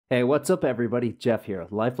Hey, what's up everybody? Jeff here,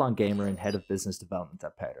 lifelong gamer and head of business development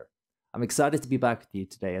at Powder. I'm excited to be back with you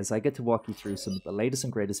today as I get to walk you through some of the latest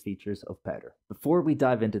and greatest features of Powder. Before we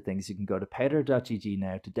dive into things, you can go to powder.gg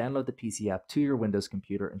now to download the PC app to your Windows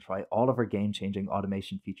computer and try all of our game-changing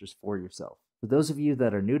automation features for yourself. For those of you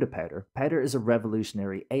that are new to Powder, Powder is a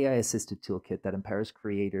revolutionary AI-assisted toolkit that empowers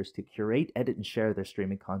creators to curate, edit, and share their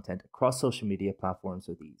streaming content across social media platforms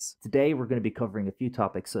with ease. Today, we're going to be covering a few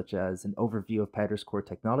topics such as an overview of Powder's core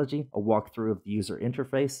technology, a walkthrough of the user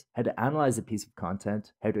interface, how to analyze a piece of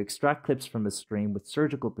content, how to extract clips from a stream with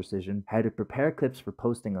surgical precision, how to prepare clips for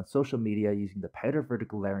posting on social media using the Powder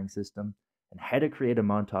vertical layering system, and how to create a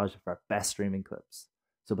montage of our best streaming clips.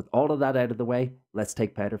 So with all of that out of the way, let's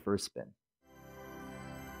take Powder for a spin.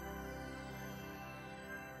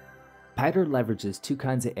 Powder leverages two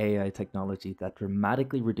kinds of AI technology that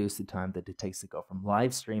dramatically reduce the time that it takes to go from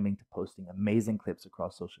live streaming to posting amazing clips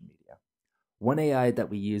across social media. One AI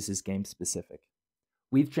that we use is game specific.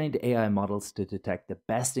 We've trained AI models to detect the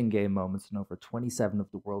best in-game moments in over 27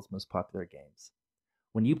 of the world's most popular games.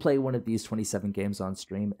 When you play one of these 27 games on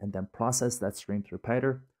stream and then process that stream through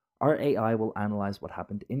Powder, our AI will analyze what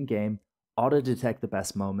happened in-game, auto-detect the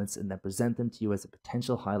best moments, and then present them to you as a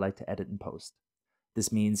potential highlight to edit and post. This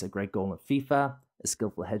means a great goal in FIFA, a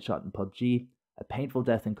skillful headshot in PUBG, a painful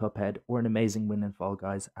death in Cuphead, or an amazing win in Fall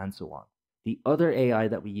Guys, and so on. The other AI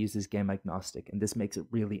that we use is game agnostic, and this makes it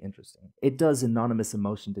really interesting. It does anonymous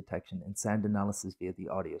emotion detection and sound analysis via the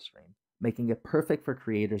audio stream, making it perfect for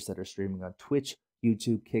creators that are streaming on Twitch,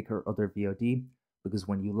 YouTube, Kick, or other VOD, because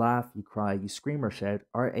when you laugh, you cry, you scream or shout,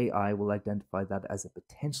 our AI will identify that as a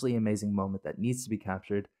potentially amazing moment that needs to be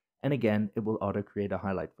captured, and again, it will auto-create a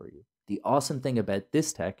highlight for you. The awesome thing about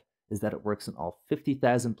this tech is that it works on all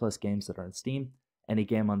 50,000 plus games that are on Steam, any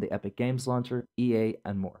game on the Epic Games Launcher, EA,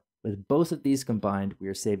 and more. With both of these combined, we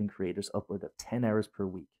are saving creators upward of 10 hours per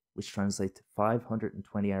week, which translates to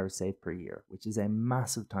 520 hours saved per year, which is a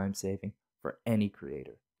massive time saving for any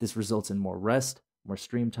creator. This results in more rest, more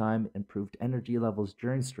stream time, improved energy levels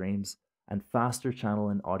during streams, and faster channel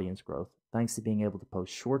and audience growth, thanks to being able to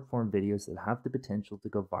post short-form videos that have the potential to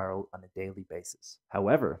go viral on a daily basis.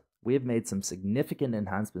 However, we have made some significant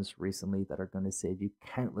enhancements recently that are going to save you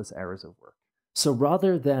countless hours of work. So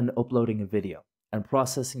rather than uploading a video and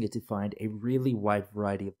processing it to find a really wide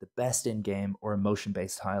variety of the best in-game or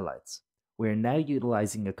emotion-based highlights, we are now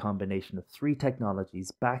utilizing a combination of three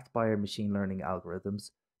technologies backed by our machine learning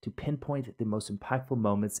algorithms to pinpoint the most impactful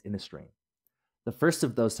moments in a stream. The first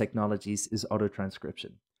of those technologies is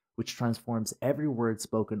auto-transcription, which transforms every word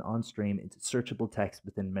spoken on stream into searchable text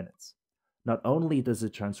within minutes. Not only does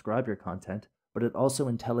it transcribe your content, but it also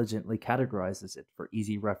intelligently categorizes it for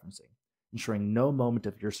easy referencing, ensuring no moment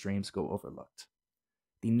of your streams go overlooked.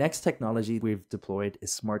 The next technology we've deployed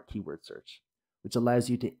is smart keyword search, which allows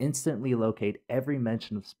you to instantly locate every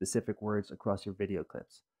mention of specific words across your video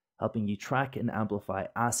clips, helping you track and amplify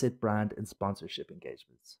asset, brand, and sponsorship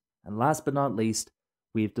engagements. And last but not least,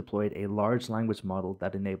 we've deployed a large language model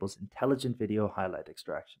that enables intelligent video highlight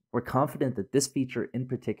extraction. We're confident that this feature in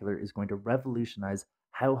particular is going to revolutionize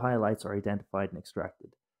how highlights are identified and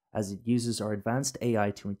extracted, as it uses our advanced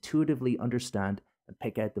AI to intuitively understand and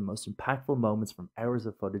pick out the most impactful moments from hours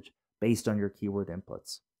of footage based on your keyword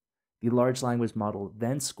inputs. The large language model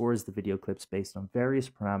then scores the video clips based on various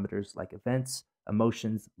parameters like events,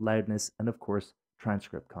 emotions, loudness, and of course,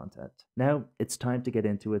 transcript content. Now it's time to get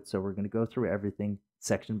into it, so we're going to go through everything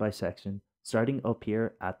section by section, starting up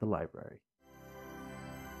here at the library.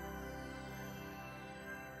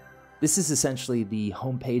 This is essentially the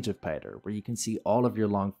homepage of Powder, where you can see all of your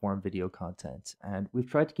long-form video content, and we've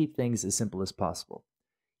tried to keep things as simple as possible.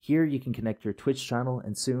 Here you can connect your Twitch channel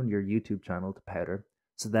and soon your YouTube channel to Powder,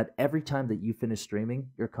 so that every time that you finish streaming,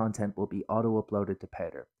 your content will be auto-uploaded to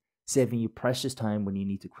Powder, saving you precious time when you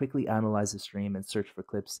need to quickly analyze a stream and search for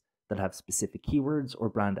clips that have specific keywords or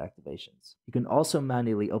brand activations. You can also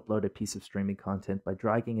manually upload a piece of streaming content by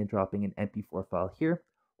dragging and dropping an MP4 file here,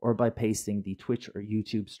 or by pasting the Twitch or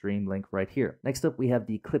YouTube stream link right here. Next up, we have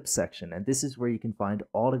the clips section, and this is where you can find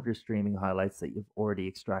all of your streaming highlights that you've already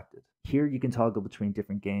extracted. Here you can toggle between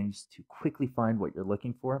different games to quickly find what you're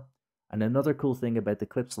looking for. And another cool thing about the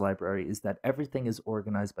clips library is that everything is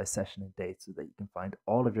organized by session and date so that you can find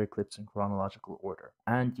all of your clips in chronological order.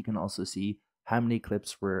 And you can also see how many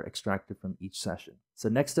clips were extracted from each session. So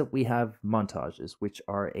next up we have montages, which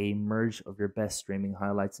are a merge of your best streaming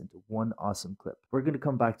highlights into one awesome clip. We're going to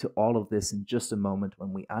come back to all of this in just a moment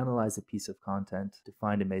when we analyze a piece of content to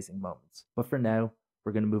find amazing moments. But for now,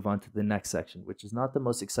 we're going to move on to the next section, which is not the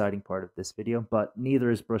most exciting part of this video, but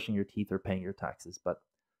neither is brushing your teeth or paying your taxes. But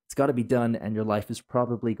It's got to be done, and your life is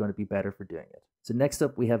probably going to be better for doing it. So next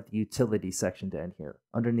up, we have the utilities section down here.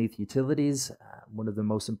 Underneath utilities, one of the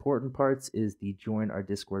most important parts is the join our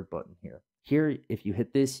Discord button here. Here, if you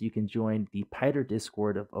hit this, you can join the Powder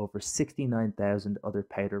Discord of over 69,000 other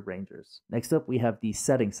Powder Rangers. Next up, we have the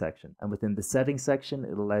settings section, and within the settings section,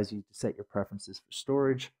 it allows you to set your preferences for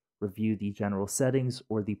storage, review the general settings,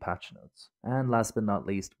 or the patch notes. And last but not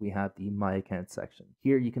least, we have the My Account section.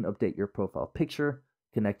 Here, you can update your profile picture,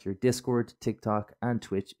 connect your Discord, TikTok, and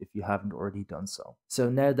Twitch if you haven't already done so. So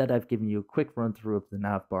now that I've given you a quick run through of the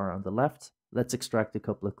nav bar on the left, let's extract a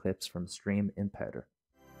couple of clips from stream in Powder.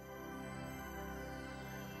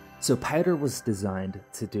 So Powder was designed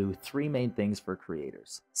to do three main things for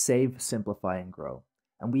creators: save, simplify, and grow.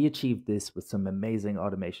 And we achieved this with some amazing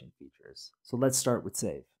automation features. So let's start with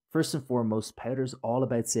save. First and foremost, Powder's all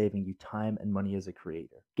about saving you time and money as a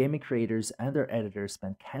creator. Gaming creators and their editors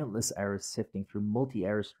spend countless hours sifting through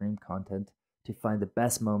multi-hour stream content to find the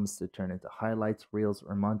best moments to turn into highlights, reels,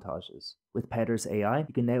 or montages. With Powder's AI,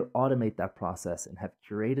 you can now automate that process and have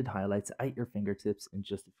curated highlights at your fingertips in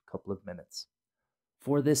just a couple of minutes.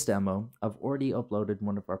 For this demo, I've already uploaded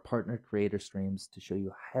one of our partner creator streams to show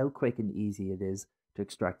you how quick and easy it is to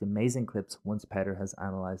extract amazing clips once Powder has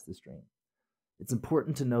analyzed the stream. It's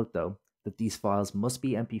important to note though that these files must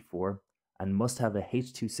be MP4 and must have a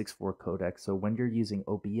H.264 codec, so when you're using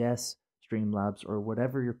OBS, Streamlabs, or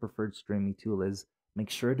whatever your preferred streaming tool is, make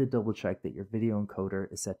sure to double check that your video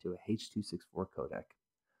encoder is set to a H.264 codec.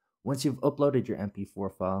 Once you've uploaded your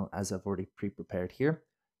MP4 file, as I've already pre-prepared here,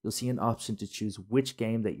 you'll see an option to choose which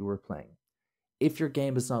game that you were playing. If your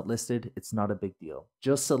game is not listed, it's not a big deal.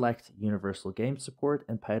 Just select Universal Game Support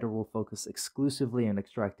and Powder will focus exclusively on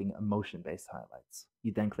extracting emotion-based highlights.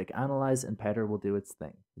 You then click Analyze and Powder will do its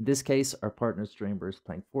thing. In this case, our partner streamer is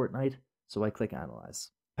playing Fortnite, so I click Analyze.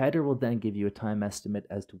 Powder will then give you a time estimate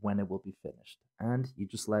as to when it will be finished, and you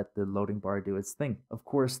just let the loading bar do its thing. Of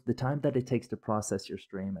course, the time that it takes to process your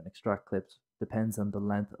stream and extract clips depends on the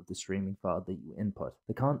length of the streaming file that you input.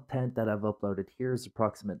 The content that I've uploaded here is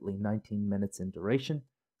approximately 19 minutes in duration,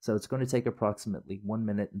 so it's going to take approximately 1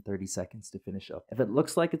 minute and 30 seconds to finish up. If it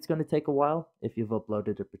looks like it's going to take a while, if you've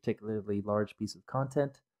uploaded a particularly large piece of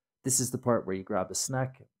content, this is the part where you grab a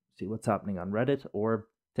snack, see what's happening on Reddit, or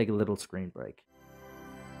take a little screen break.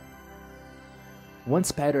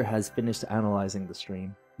 Once Powder has finished analyzing the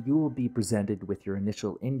stream, you will be presented with your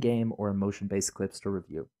initial in-game or emotion-based clips to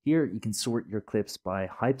review. Here, you can sort your clips by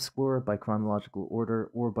hype score, by chronological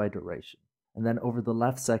order, or by duration. And then over the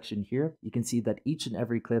left section here, you can see that each and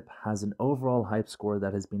every clip has an overall hype score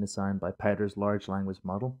that has been assigned by Powder's large language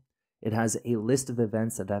model. It has a list of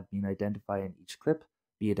events that have been identified in each clip,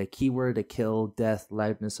 be it a keyword, a kill, death,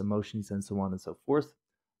 loudness, emotions, and so on and so forth,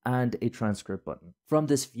 and a transcript button. From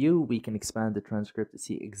this view, we can expand the transcript to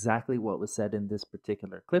see exactly what was said in this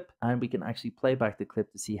particular clip, and we can actually play back the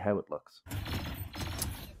clip to see how it looks.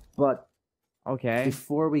 But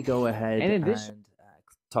before we go ahead and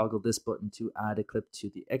toggle this button to add a clip to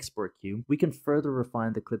the export queue, we can further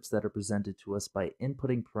refine the clips that are presented to us by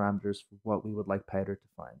inputting parameters for what we would like Powder to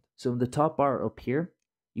find. So in the top bar up here,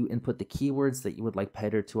 you input the keywords that you would like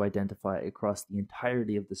Powder to identify across the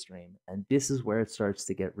entirety of the stream, and this is where it starts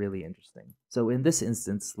to get really interesting. So in this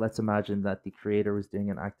instance, let's imagine that the creator was doing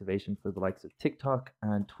an activation for the likes of TikTok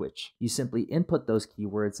and Twitch. You simply input those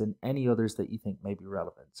keywords and any others that you think may be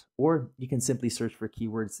relevant, or you can simply search for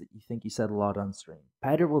keywords that you think you said a lot on stream.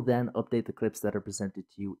 Powder will then update the clips that are presented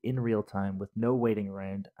to you in real time with no waiting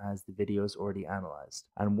around, as the video is already analyzed.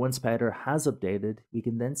 And once Powder has updated, we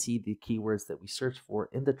can then see the keywords that we searched for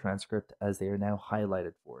in the transcript as they are now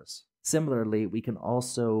highlighted for us. Similarly, we can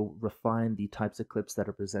also refine the types of clips that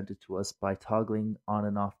are presented to us by toggling on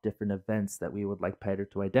and off different events that we would like Powder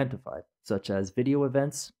to identify, such as video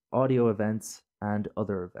events, audio events, and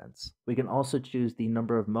other events. We can also choose the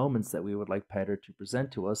number of moments that we would like Powder to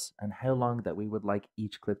present to us and how long that we would like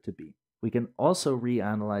each clip to be. We can also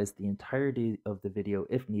reanalyze the entirety of the video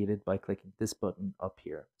if needed by clicking this button up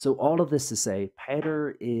here. So all of this to say,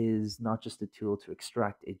 Powder is not just a tool to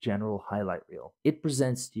extract a general highlight reel. It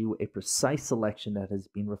presents to you a precise selection that has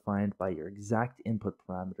been refined by your exact input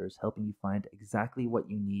parameters, helping you find exactly what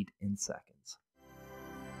you need in seconds.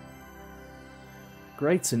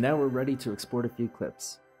 Great, so now we're ready to export a few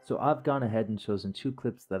clips. So I've gone ahead and chosen 2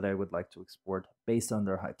 clips that I would like to export based on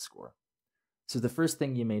their hype score. So the first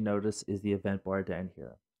thing you may notice is the event bar down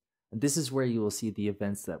here. And this is where you will see the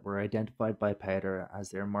events that were identified by Powder as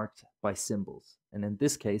they're marked by symbols. And in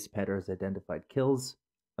this case, Powder has identified kills,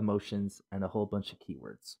 emotions, and a whole bunch of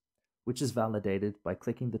keywords, which is validated by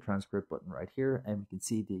clicking the transcript button right here, and we can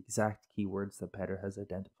see the exact keywords that Powder has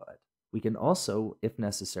identified. We can also, if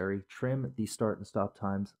necessary, trim the start and stop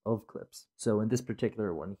times of clips. So in this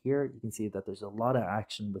particular one here, you can see that there's a lot of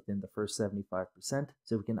action within the first 75%.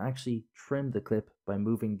 So we can actually trim the clip by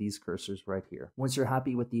moving these cursors right here. Once you're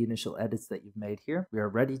happy with the initial edits that you've made here, we are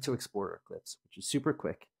ready to export our clips, which is super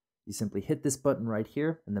quick. You simply hit this button right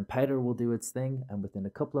here, and then Powder will do its thing, and within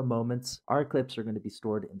a couple of moments, our clips are going to be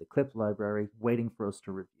stored in the clip library, waiting for us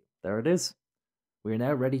to review. There it is. We are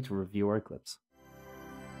now ready to review our clips.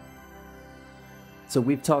 So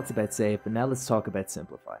we've talked about save, but now let's talk about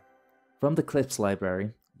simplify. From the clips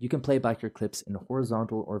library, you can play back your clips in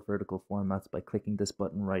horizontal or vertical formats by clicking this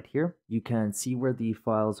button right here. You can see where the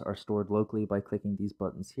files are stored locally by clicking these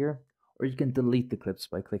buttons here, or you can delete the clips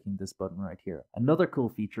by clicking this button right here. Another cool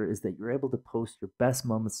feature is that you're able to post your best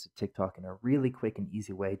moments to TikTok in a really quick and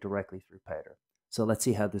easy way directly through Powder. So let's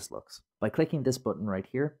see how this looks. By clicking this button right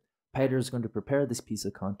here, Powder is going to prepare this piece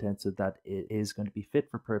of content so that it is going to be fit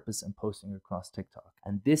for purpose and posting across TikTok.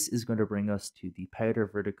 And this is going to bring us to the Powder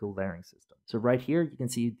vertical layering system. So right here, you can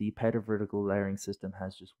see the Powder vertical layering system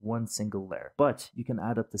has just one single layer, but you can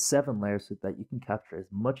add up to 7 layers so that you can capture as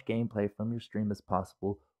much gameplay from your stream as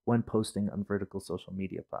possible when posting on vertical social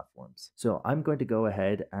media platforms. So I'm going to go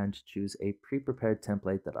ahead and choose a pre-prepared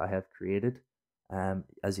template that I have created.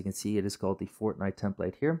 As you can see, it is called the Fortnite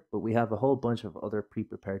template here, but we have a whole bunch of other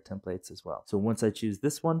pre-prepared templates as well. So once I choose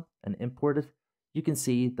this one and import it, you can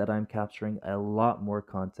see that I'm capturing a lot more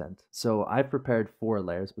content. So I've prepared 4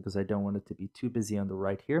 layers because I don't want it to be too busy on the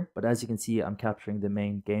right here. But as you can see, I'm capturing the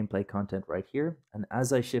main gameplay content right here. And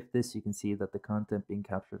as I shift this, you can see that the content being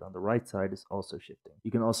captured on the right side is also shifting.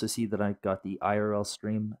 You can also see that I got the IRL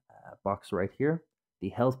stream box right here, the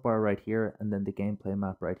health bar right here, and then the gameplay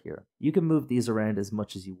map right here. You can move these around as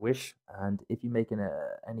much as you wish, and if you make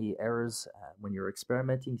any errors when you're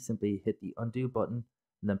experimenting, simply hit the undo button,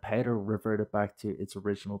 and then Powder will revert it back to its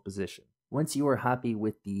original position. Once you are happy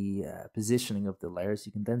with the positioning of the layers,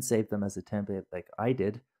 you can then save them as a template like I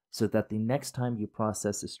did, so that the next time you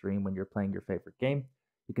process a stream when you're playing your favorite game,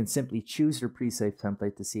 you can simply choose your pre-save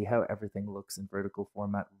template to see how everything looks in vertical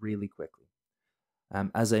format really quickly.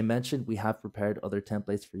 As I mentioned, we have prepared other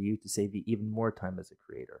templates for you to save you even more time as a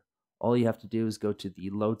creator. All you have to do is go to the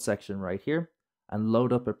load section right here and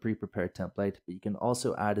load up a pre-prepared template, but you can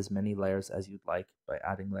also add as many layers as you'd like by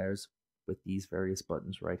adding layers with these various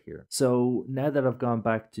buttons right here. So now that I've gone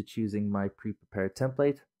back to choosing my pre-prepared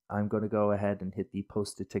template, I'm going to go ahead and hit the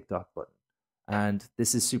post to TikTok button. And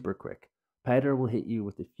this is super quick. Powder will hit you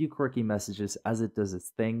with a few quirky messages as it does its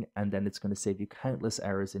thing, and then it's going to save you countless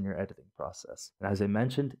hours in your editing process. And as I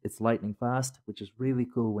mentioned, it's lightning fast, which is really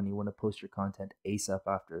cool when you want to post your content ASAP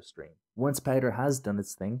after a stream. Once Powder has done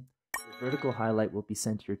its thing, the vertical highlight will be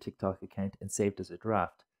sent to your TikTok account and saved as a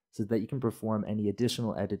draft, so that you can perform any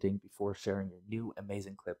additional editing before sharing your new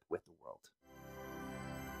amazing clip with the world.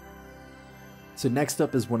 So next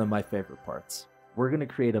up is one of my favorite parts. We're going to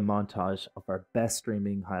create a montage of our best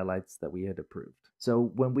streaming highlights that we had approved.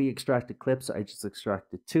 So when we extracted clips, I just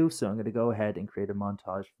extracted 2. So I'm going to go ahead and create a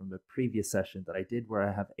montage from the previous session that I did where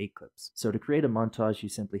I have 8 clips. So to create a montage, you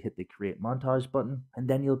simply hit the create montage button, and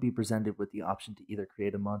then you'll be presented with the option to either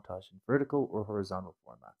create a montage in vertical or horizontal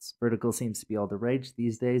formats. Vertical seems to be all the rage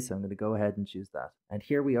these days, so I'm going to go ahead and choose that. And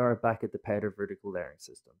here we are back at the Powder vertical layering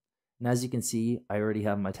system. And as you can see, I already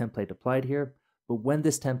have my template applied here. But when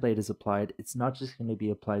this template is applied, it's not just going to be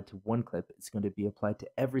applied to one clip, it's going to be applied to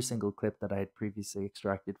every single clip that I had previously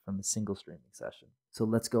extracted from a single streaming session. So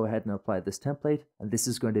let's go ahead and apply this template, and this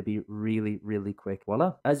is going to be really quick.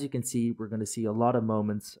 Voila! As you can see, we're going to see a lot of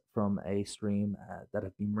moments from a stream that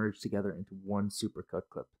have been merged together into one supercut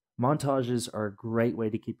clip. Montages are a great way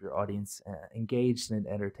to keep your audience engaged and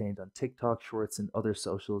entertained on TikTok, Shorts, and other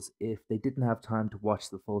socials if they didn't have time to watch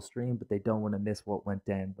the full stream, but they don't want to miss what went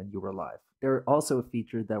down when you were live. They're also a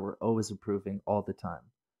feature that we're always improving all the time.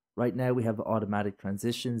 Right now we have automatic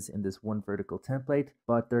transitions in this one vertical template,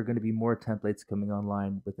 but there are going to be more templates coming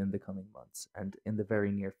online within the coming months. And in the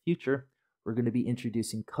very near future, we're going to be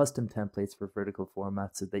introducing custom templates for vertical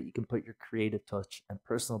formats so that you can put your creative touch and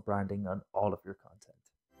personal branding on all of your content.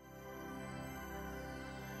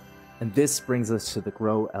 And this brings us to the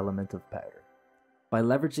grow element of Powder. By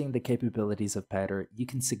leveraging the capabilities of Powder, you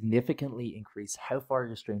can significantly increase how far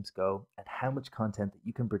your streams go and how much content that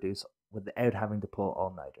you can produce without having to pull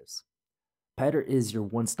all-nighters. Powder is your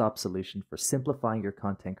one-stop solution for simplifying your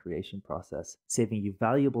content creation process, saving you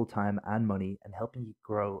valuable time and money, and helping you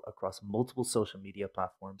grow across multiple social media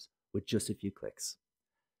platforms with just a few clicks.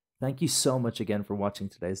 Thank you so much again for watching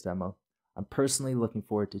today's demo. I'm personally looking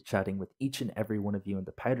forward to chatting with each and every one of you in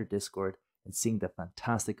the Powder Discord and seeing the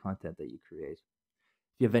fantastic content that you create.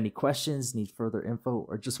 If If you have any questions, need further info,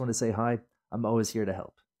 or just want to say hi, I'm always here to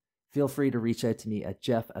help. Feel free to reach out to me at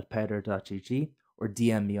jeff@powder.gg or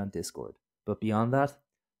DM me on Discord. But beyond that,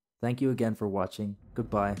 thank you again for watching,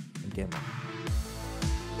 goodbye, and game on.